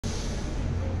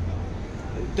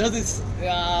doesn't.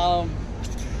 How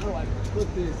do I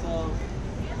put this?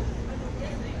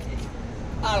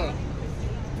 I don't know.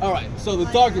 All right. So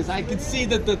the darkness. I can see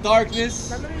that the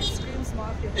darkness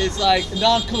is like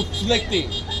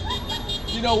non-conflicting.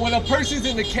 You know, when a person's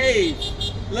in the cave,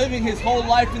 living his whole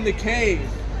life in the cave,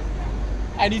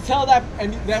 and you tell that,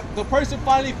 and that the person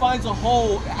finally finds a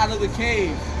hole out of the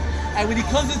cave, and when he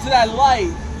comes into that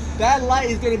light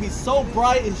is going to be so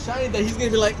bright and shiny that he's going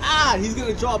to be like, he's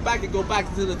going to draw back and go back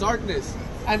into the darkness.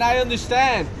 And I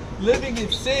understand living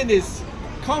in sin is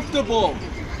comfortable,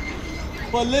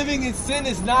 but living in sin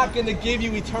is not going to give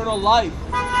you eternal life.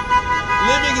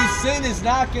 Living in sin is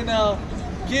not going to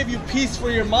give you peace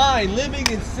for your mind. Living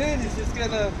in sin is just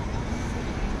going to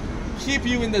keep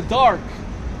you in the dark.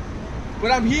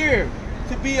 But I'm here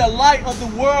to be a light of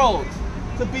the world,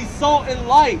 to be salt and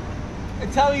light,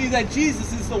 and telling you that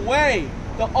Jesus is the way,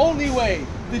 the only way,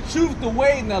 the truth, the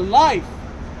way, and the life.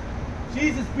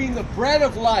 Jesus being the bread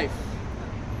of life.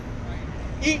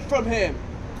 Eat from Him.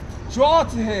 Draw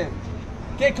to Him.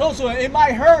 Get close to Him. It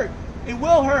might hurt. It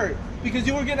will hurt, because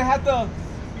you're gonna have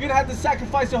to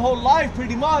sacrifice your whole life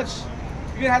pretty much.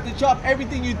 You're gonna have to drop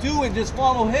everything you do and just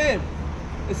follow Him.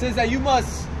 It says that you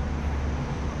must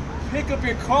pick up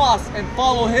your cross and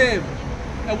follow Him.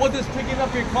 And what does picking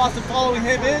up your cross and following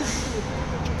Him is?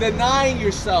 Denying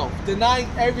yourself, denying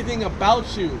everything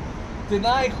about you,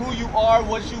 denying who you are,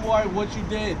 what you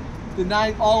did,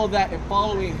 denying all of that and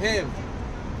following Him.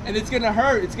 And it's gonna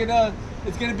hurt. It's gonna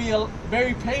be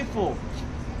very painful.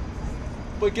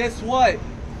 But guess what?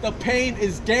 The pain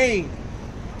is gain,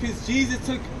 because Jesus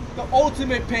took the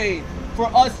ultimate pain for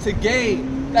us to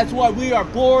gain. That's why we are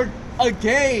born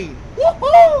again.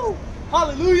 Woohoo!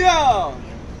 Hallelujah!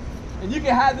 And you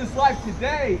can have this life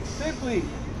today simply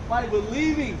by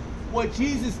believing what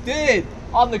Jesus did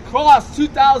on the cross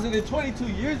 2022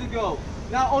 years ago.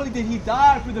 Not only did He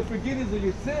die for the forgiveness of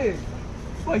your sins,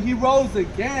 but He rose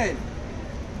again.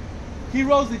 He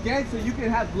rose again so you can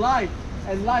have life,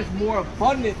 and life more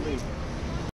abundantly.